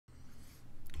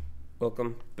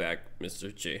Welcome back,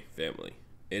 Mr. J family.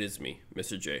 It is me,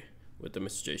 Mr. J, with the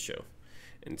Mr. J Show.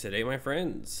 And today, my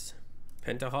friends,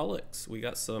 Pentatonix, we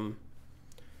got some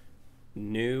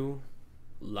new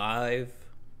live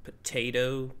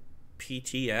potato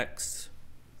PTX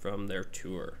from their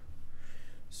tour.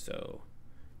 So,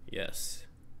 yes,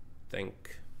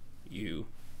 thank you,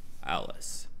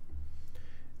 Alice.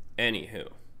 Anywho,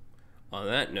 on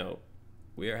that note,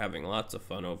 we are having lots of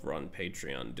fun over on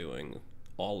Patreon doing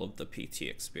all of the PT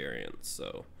experience,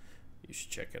 so you should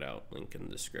check it out. Link in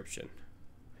the description.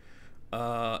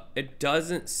 It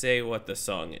doesn't say what the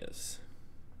song is.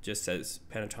 It just says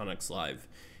Pentatonix live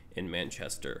in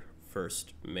Manchester,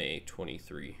 1st May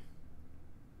 23.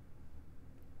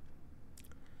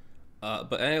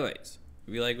 But anyways,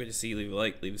 if you like what you see, leave a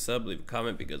like, leave a sub, leave a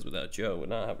comment, because without you, I would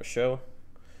not have a show.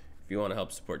 If you want to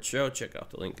help support the show, check out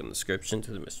the link in the description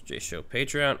to the Mr. J Show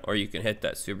Patreon, or you can hit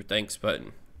that super thanks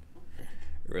button.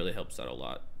 It really helps out a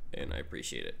lot, and I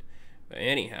appreciate it. But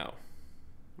anyhow,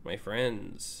 my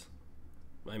friends,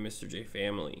 my Mr. J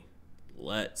family,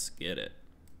 let's get it.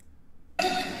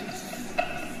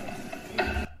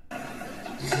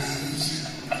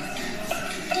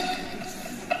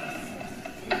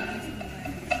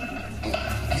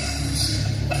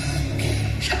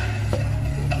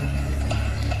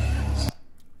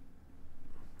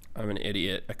 I'm an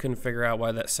idiot. I couldn't figure out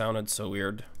why that sounded so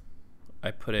weird.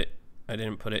 I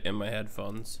didn't put it in my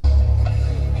headphones.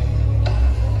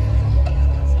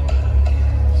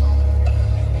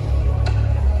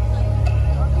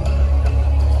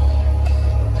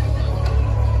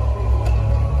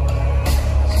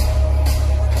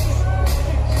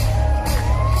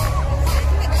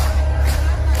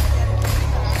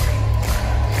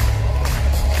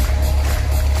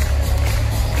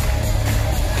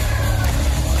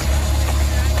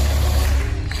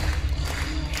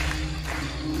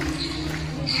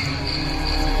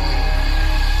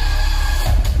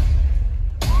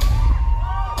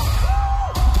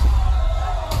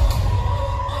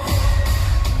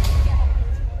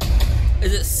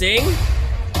 Is it sing?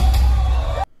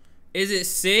 Is it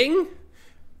sing?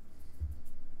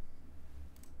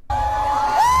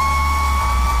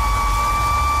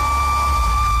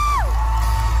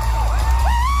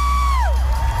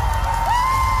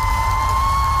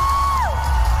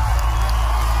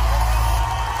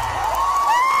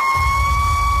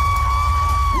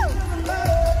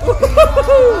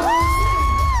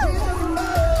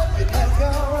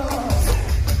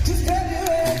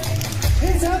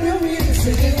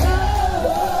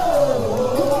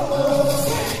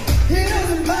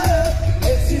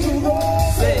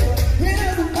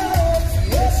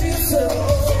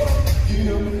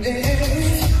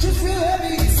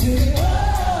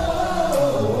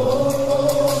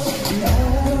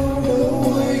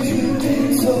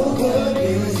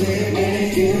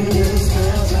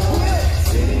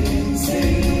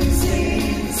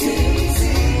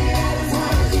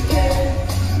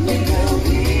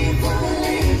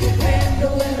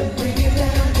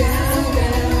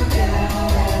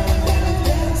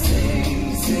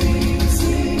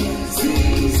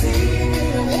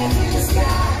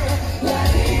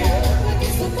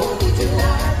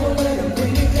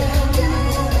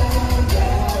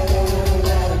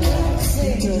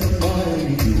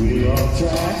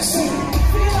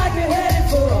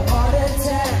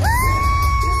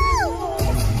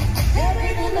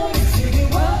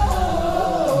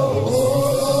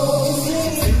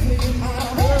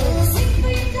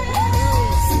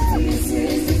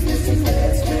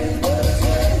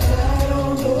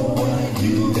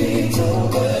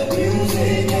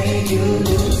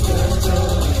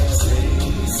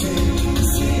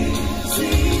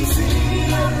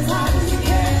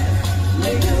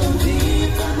 Make them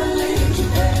deep from a lady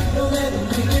Japan.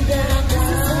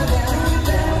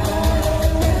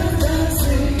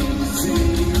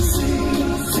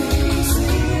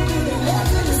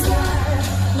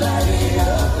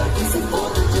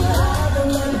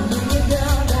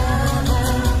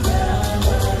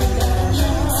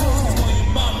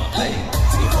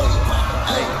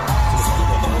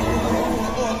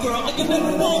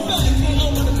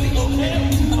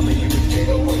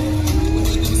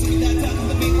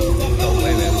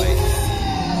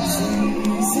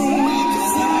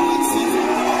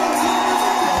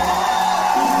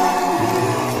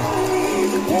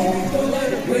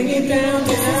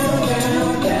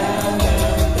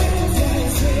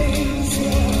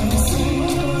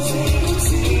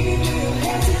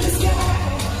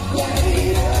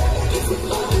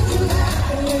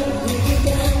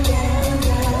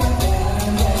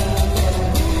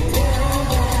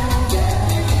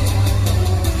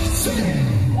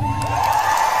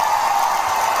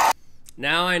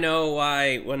 now I know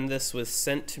why when this was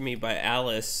sent to me by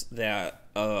Alice that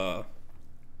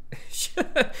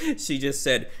she just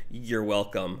said you're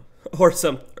welcome or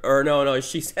no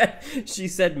she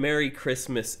said Merry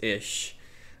Christmas-ish,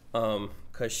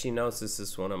 because she knows this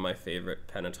is one of my favorite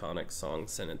Pentatonix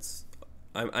songs, and it's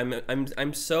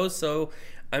I'm so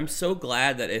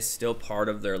glad that it's still part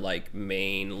of their like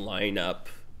main lineup,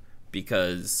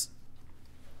 because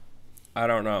I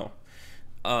don't know.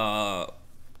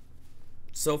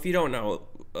 So if you don't know,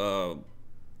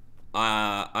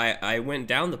 I went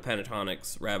down the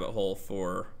Pentatonix rabbit hole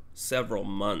for several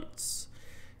months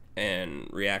and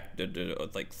reacted to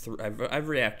like I've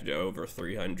reacted to over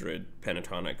 300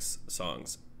 Pentatonix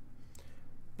songs.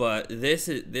 But this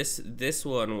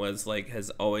one was like has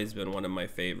always been one of my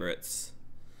favorites.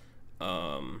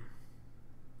 So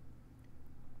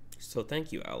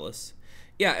thank you, Alice.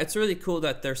 Yeah, it's really cool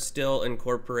that they're still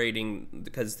incorporating,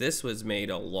 because this was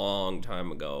made a long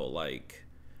time ago, like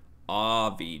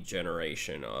Avi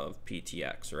generation of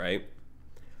PTX, right?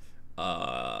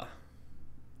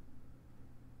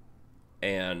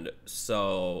 And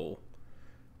so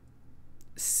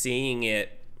seeing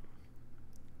it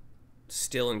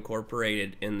still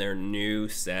incorporated in their new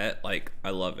set, like I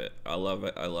love it.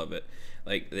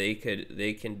 Like they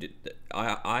can do,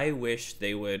 I wish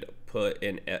they would put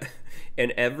in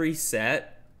every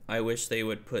set, I wish they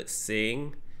would put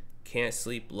Sing, Can't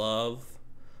Sleep Love,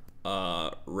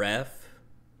 Ref,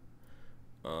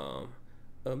 A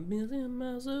Million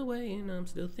Miles Away and I'm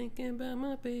Still Thinking About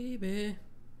My Baby.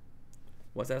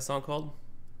 What's that song called?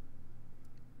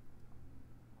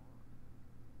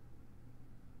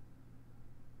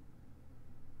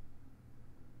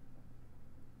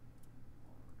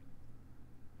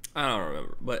 I don't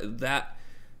remember, but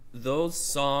those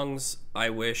songs I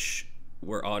wish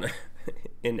were on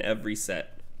in every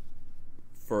set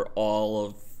for all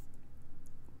of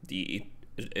the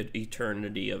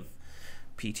eternity of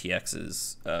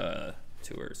PTX's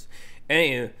tours.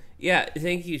 Anyway, yeah,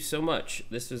 thank you so much.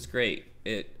 This was great.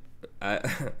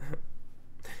 I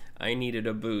I needed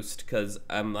a boost because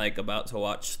I'm like about to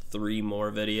watch 3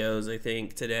 more videos I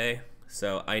think today,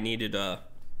 so I needed a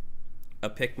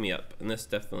pick me up, and this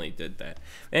definitely did that.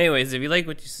 Anyways, if you like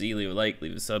what you see, leave a like,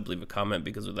 leave a sub, leave a comment,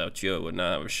 because without you I would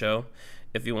not have a show.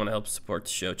 If you want to help support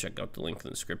the show, check out the link in the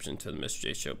description to the Mr.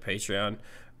 J Show Patreon,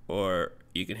 or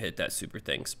you can hit that super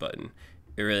thanks button.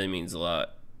 It really means a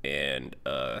lot, and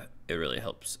it really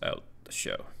helps out the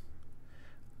show.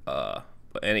 But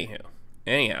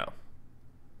anyhow,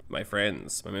 my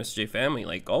friends, my Mr. J family,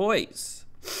 like always.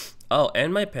 Oh,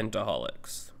 and my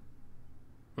Pentaholics.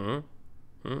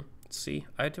 See,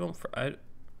 I didn't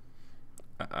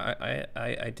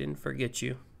forget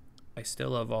you. I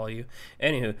still love all you.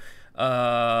 Anywho,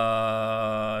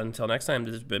 until next time,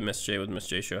 this has been Mr. J with Mr.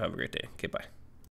 J Show. Have a great day. Okay, bye.